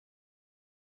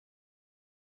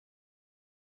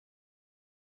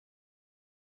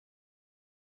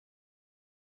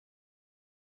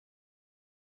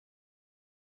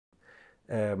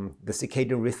The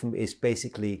circadian rhythm is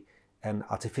basically an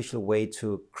artificial way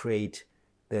to create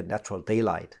the natural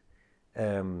daylight.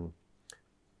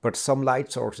 But some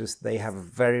light sources, they have a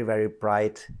very, very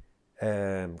bright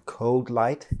cold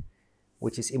light,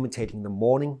 which is imitating the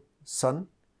morning sun.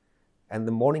 And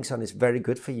the morning sun is very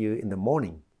good for you in the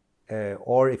morning.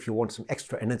 Or if you want some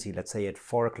extra energy, let's say at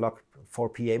 4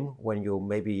 p.m. when you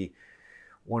maybe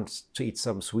want to eat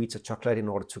some sweets or chocolate in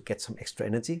order to get some extra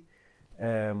energy,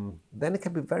 then it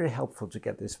can be very helpful to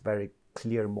get this very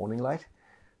clear morning light.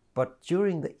 But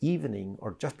during the evening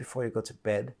or just before you go to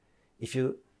bed, if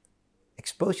you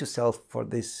expose yourself for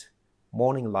this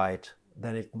morning light,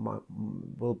 then it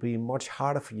will be much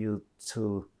harder for you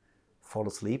to fall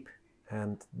asleep.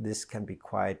 And this can be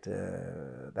quite,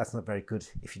 that's not very good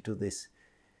if you do this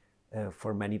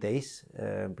for many days,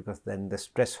 because then the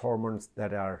stress hormones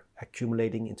that are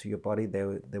accumulating into your body,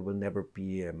 they will never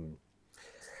be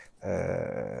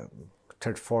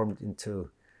transformed into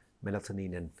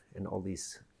melatonin and all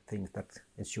these things that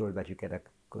ensure that you get a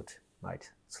good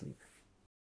night's sleep.